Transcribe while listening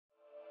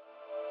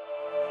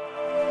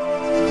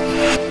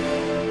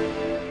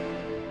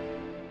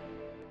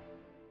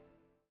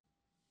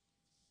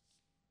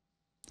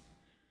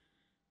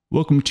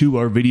Welcome to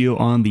our video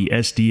on the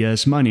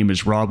SDS. My name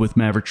is Rob with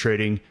Maverick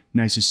Trading.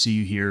 Nice to see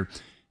you here.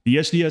 The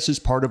SDS is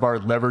part of our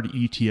levered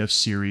ETF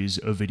series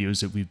of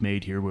videos that we've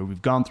made here, where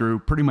we've gone through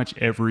pretty much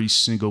every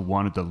single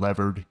one of the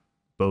levered,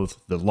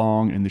 both the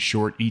long and the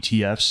short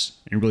ETFs,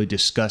 and really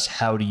discuss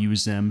how to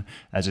use them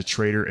as a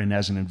trader and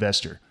as an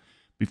investor.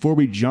 Before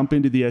we jump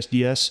into the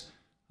SDS,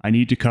 I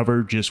need to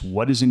cover just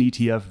what is an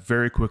ETF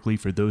very quickly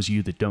for those of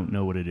you that don't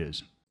know what it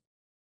is.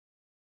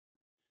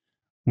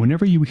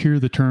 Whenever you hear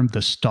the term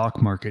the stock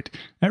market,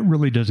 that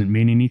really doesn't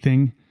mean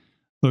anything.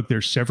 Look,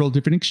 there's several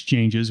different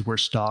exchanges where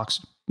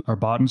stocks are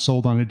bought and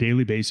sold on a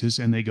daily basis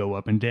and they go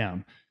up and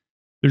down.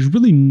 There's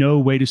really no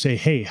way to say,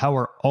 hey, how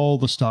are all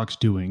the stocks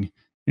doing?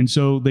 And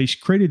so they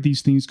created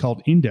these things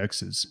called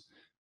indexes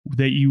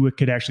that you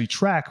could actually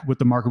track what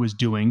the market was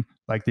doing,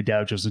 like the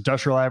Dow Jones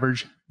Industrial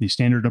Average, the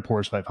Standard &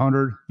 Poor's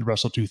 500, the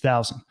Russell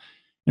 2000.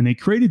 And they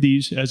created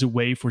these as a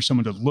way for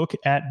someone to look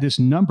at this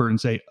number and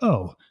say,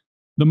 oh,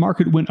 the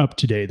market went up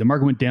today, the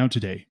market went down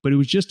today, but it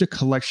was just a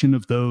collection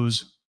of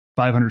those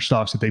 500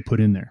 stocks that they put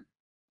in there.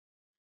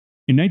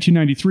 In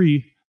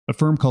 1993, a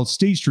firm called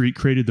State Street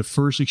created the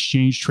first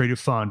exchange-traded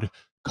fund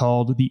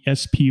called the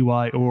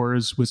SPY, or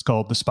as was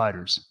called the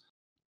Spiders.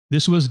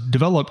 This was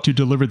developed to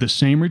deliver the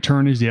same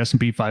return as the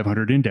S&P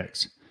 500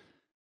 index.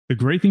 The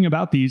great thing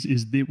about these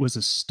is it was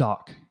a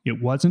stock.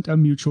 It wasn't a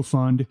mutual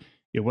fund.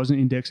 It wasn't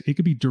index. It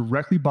could be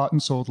directly bought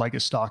and sold like a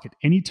stock at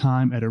any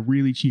time at a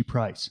really cheap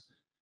price.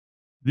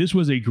 This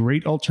was a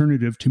great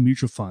alternative to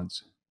mutual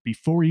funds.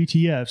 Before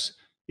ETFs,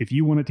 if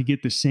you wanted to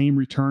get the same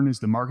return as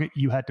the market,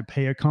 you had to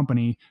pay a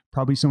company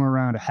probably somewhere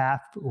around 0.5%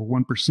 or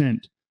 1%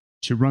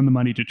 to run the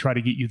money to try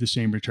to get you the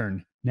same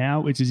return.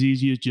 Now it's as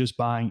easy as just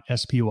buying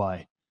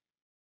SPY.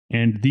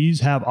 And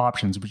these have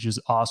options, which is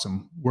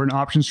awesome. We're an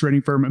options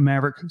trading firm at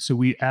Maverick, so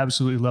we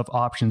absolutely love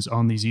options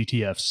on these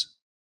ETFs.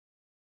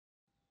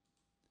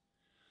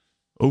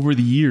 Over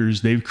the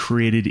years, they've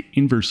created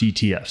inverse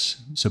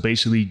ETFs, so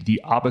basically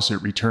the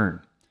opposite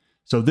return.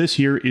 So this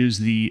here is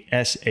the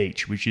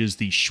SH, which is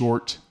the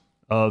short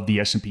of the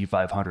S&P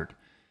 500.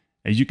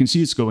 As you can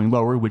see, it's going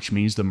lower, which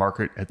means the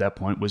market at that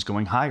point was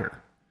going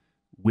higher.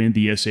 When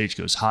the SH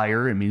goes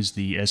higher, it means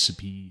the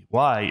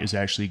SPY is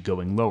actually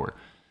going lower.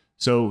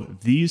 So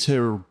these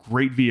are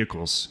great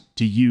vehicles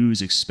to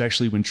use,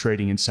 especially when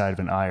trading inside of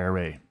an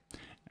IRA.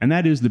 And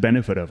that is the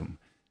benefit of them.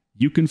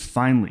 You can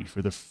finally,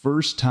 for the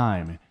first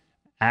time,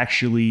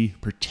 actually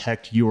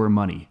protect your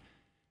money.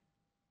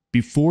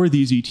 Before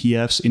these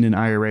ETFs in an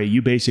IRA,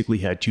 you basically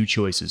had two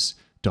choices,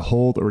 to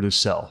hold or to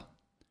sell.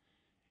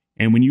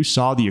 And when you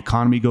saw the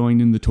economy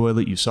going in the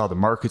toilet, you saw the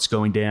markets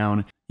going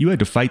down, you had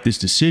to fight this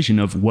decision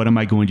of what am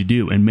I going to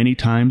do? And many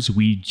times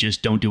we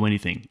just don't do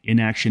anything.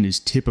 Inaction is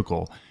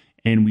typical.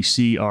 And we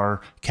see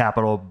our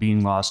capital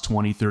being lost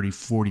 20, 30,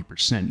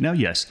 40%. Now,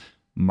 yes,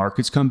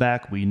 markets come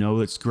back. We know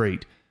that's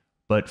great.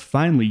 But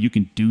finally, you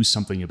can do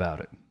something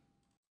about it.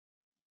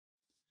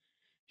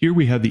 Here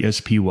we have the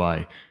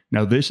SPY.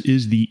 Now, this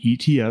is the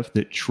ETF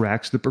that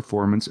tracks the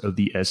performance of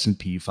the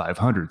S&P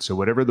 500. So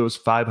whatever those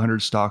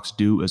 500 stocks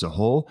do as a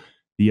whole,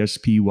 the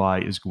SPY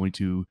is going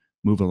to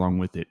move along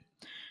with it.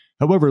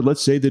 However,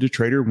 let's say that a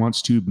trader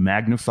wants to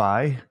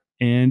magnify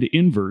and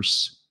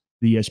inverse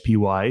the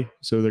SPY.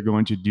 So they're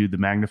going to do the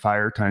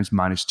magnifier times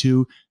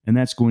 -2, and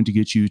that's going to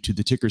get you to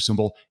the ticker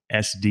symbol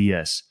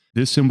SDS.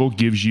 This symbol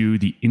gives you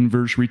the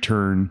inverse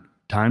return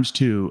times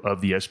 2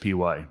 of the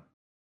SPY.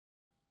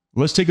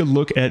 Let's take a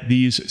look at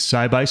these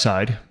side by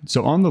side.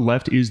 So on the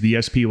left is the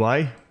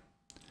SPY,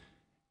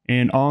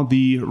 and on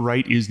the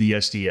right is the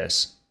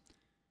SDS.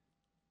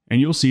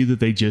 And you'll see that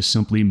they just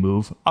simply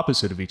move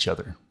opposite of each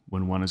other.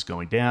 When one is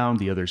going down,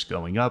 the other's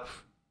going up,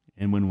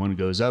 and when one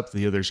goes up,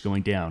 the other's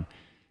going down.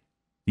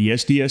 The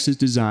SDS is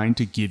designed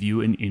to give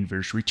you an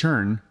inverse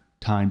return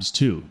times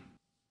 2.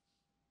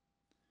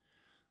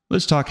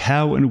 Let's talk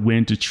how and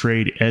when to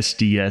trade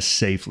SDS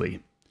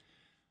safely.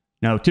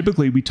 Now,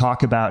 typically we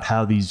talk about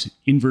how these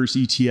inverse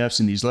ETFs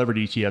and these levered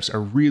ETFs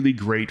are really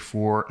great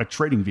for a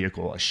trading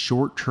vehicle, a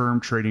short-term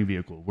trading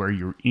vehicle where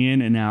you're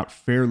in and out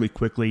fairly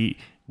quickly.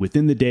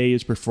 Within the day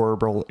is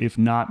preferable, if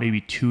not maybe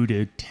 2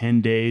 to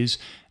 10 days.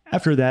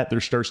 After that,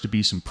 there starts to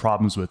be some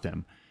problems with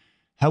them.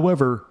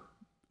 However,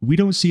 we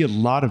don't see a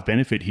lot of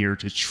benefit here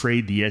to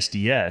trade the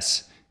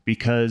SDS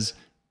because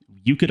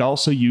you could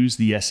also use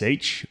the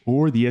SH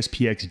or the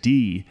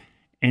SPXD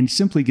and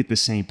simply get the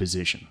same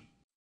position.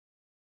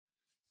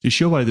 To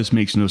show why this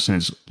makes no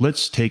sense,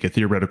 let's take a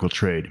theoretical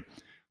trade.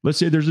 Let's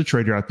say there's a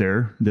trader out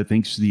there that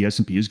thinks the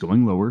S&P is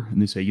going lower,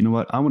 and they say, you know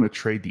what, I want to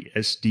trade the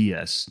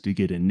SDS to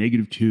get a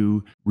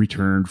 -2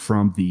 return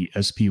from the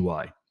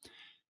SPY.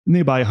 And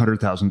they buy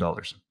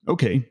 $100,000.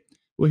 Okay,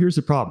 well, here's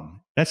the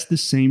problem. That's the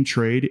same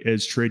trade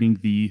as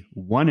trading the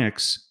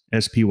 1X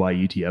SPY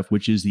ETF,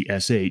 which is the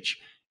SH,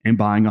 and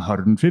buying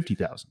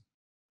 $150,000.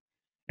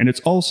 And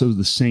it's also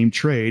the same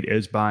trade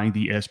as buying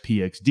the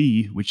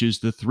SPXD, which is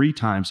the 3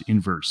 times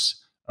inverse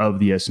of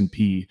the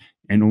S&P,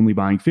 and only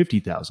buying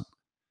 $50,000.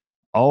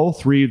 All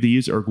 3 of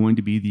these are going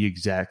to be the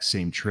exact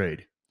same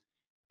trade.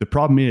 The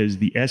problem is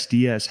the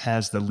SDS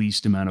has the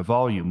least amount of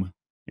volume,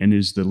 and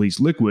is the least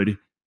liquid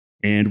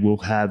and will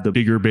have the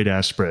bigger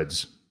bid-ask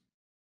spreads.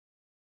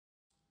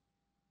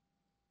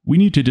 We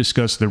need to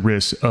discuss the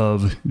risks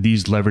of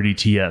these levered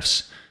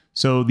ETFs.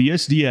 So the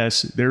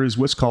SDS, there is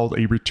what's called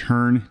a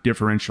return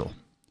differential.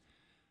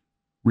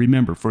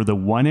 Remember, for the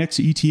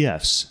 1X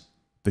ETFs,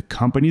 the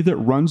company that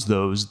runs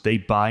those, they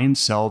buy and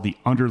sell the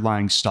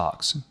underlying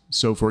stocks.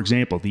 So for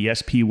example, the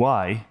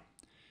SPY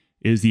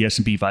is the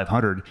S&P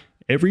 500.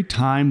 Every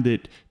time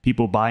that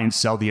people buy and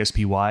sell the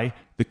SPY,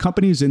 the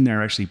companies in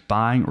there actually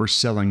buying or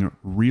selling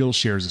real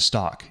shares of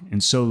stock.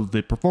 And so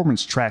the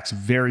performance tracks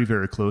very,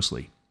 very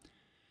closely.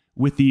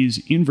 With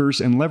these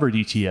inverse and levered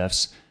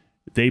ETFs,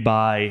 they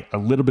buy a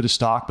little bit of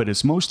stock, but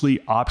it's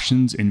mostly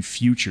options and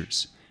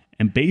futures.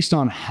 And based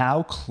on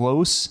how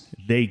close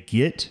they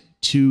get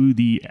to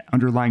the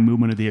underlying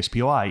movement of the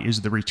SPY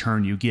is the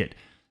return you get.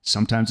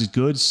 Sometimes it's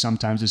good,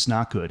 sometimes it's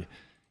not good.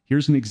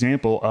 Here's an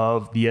example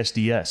of the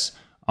SDS.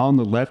 On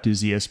the left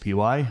is the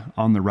SPY,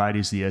 on the right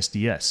is the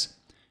SDS.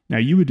 Now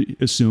you would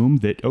assume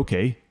that,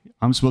 okay,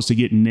 I'm supposed to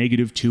get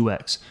negative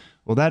 2x.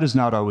 Well, that is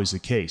not always the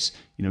case.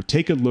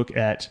 Take a look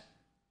at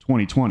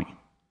 2020.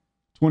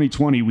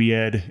 2020, we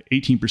had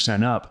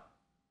 18% up,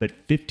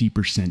 but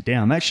 50%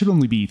 down. That should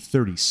only be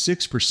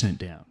 36%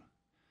 down.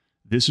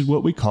 This is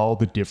what we call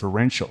the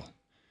differential.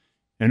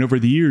 And over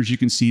the years, you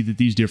can see that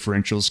these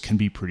differentials can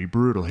be pretty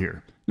brutal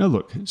here. Now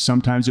look,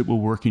 sometimes it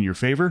will work in your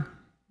favor,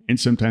 and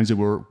sometimes it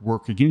will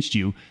work against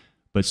you,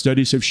 but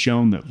studies have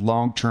shown that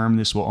long-term,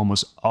 this will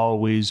almost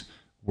always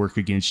work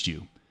against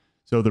you.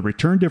 So the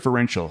return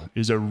differential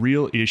is a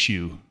real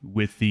issue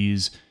with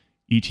these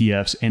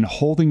ETFs, and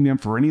holding them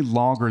for any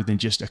longer than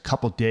just a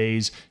couple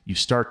days, you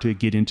start to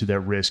get into that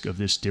risk of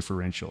this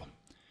differential.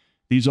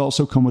 These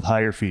also come with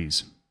higher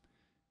fees.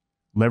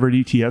 Levered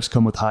ETFs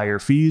come with higher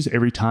fees.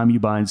 Every time you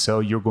buy and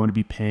sell, you're going to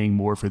be paying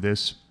more for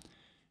this.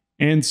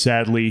 And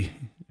sadly,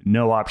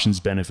 no options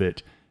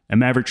benefit. At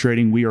Maverick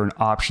Trading, we are an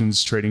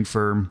options trading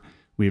firm.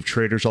 We have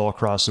traders all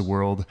across the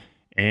world,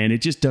 and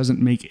it just doesn't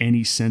make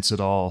any sense at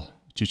all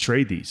to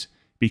trade these,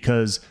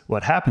 because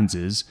what happens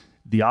is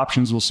the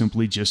options will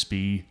simply just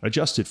be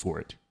adjusted for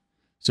it.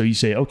 So you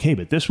say, okay,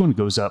 but this one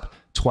goes up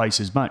twice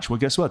as much. Well,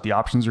 guess what? The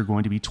options are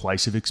going to be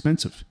twice as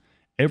expensive.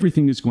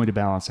 Everything is going to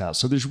balance out.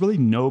 So there's really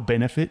no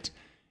benefit.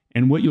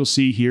 And what you'll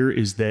see here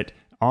is that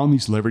on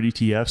these levered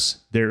ETFs,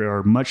 there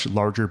are much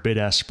larger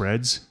bid-ask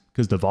spreads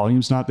because the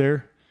volume's not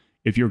there.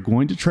 If you're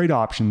going to trade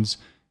options,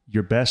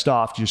 you're best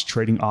off just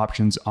trading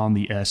options on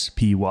the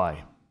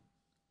SPY.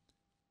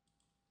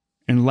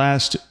 And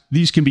last,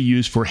 these can be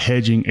used for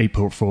hedging a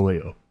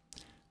portfolio.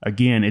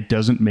 Again, it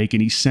doesn't make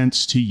any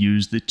sense to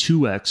use the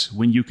 2x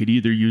when you could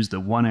either use the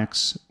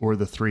 1x or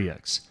the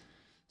 3x.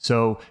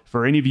 So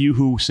for any of you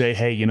who say,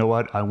 hey, you know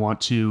what, I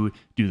want to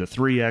do the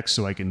 3x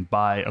so I can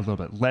buy a little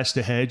bit less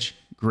to hedge,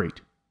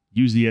 great.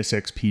 Use the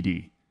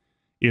SXPD.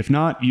 If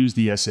not, use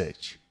the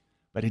SH.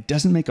 But it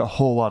doesn't make a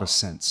whole lot of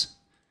sense.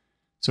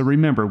 So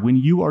remember, when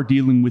you are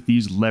dealing with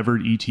these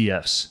levered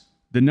ETFs,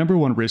 the number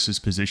one risk is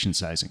position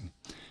sizing.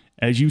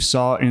 As you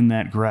saw in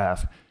that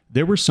graph,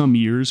 there were some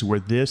years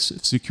where this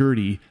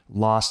security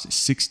lost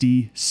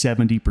 60,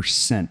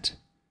 70%.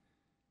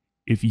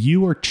 If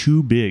you are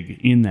too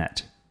big in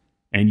that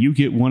and you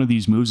get one of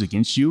these moves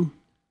against you,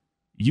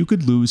 you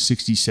could lose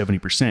 60,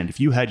 70%. If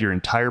you had your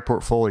entire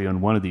portfolio in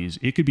one of these,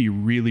 it could be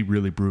really,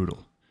 really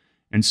brutal.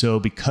 And so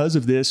because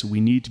of this, we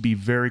need to be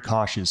very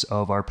cautious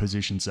of our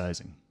position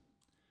sizing.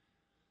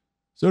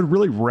 So to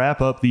really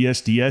wrap up the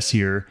SDS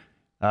here,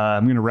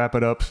 I'm going to wrap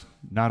it up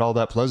not all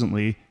that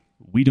pleasantly.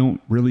 We don't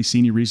really see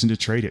any reason to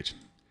trade it.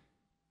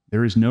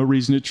 There is no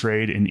reason to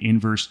trade an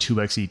inverse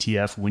 2x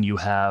ETF when you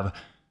have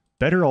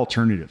better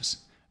alternatives.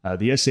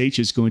 The SH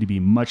is going to be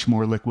much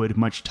more liquid,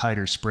 much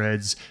tighter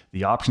spreads.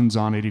 The options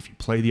on it, if you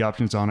play the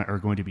options on it, are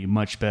going to be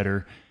much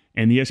better.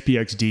 And the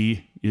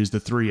SPXD is the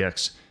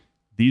 3x.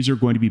 These are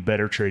going to be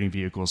better trading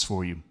vehicles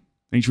for you.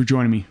 Thanks for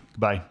joining me.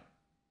 Goodbye.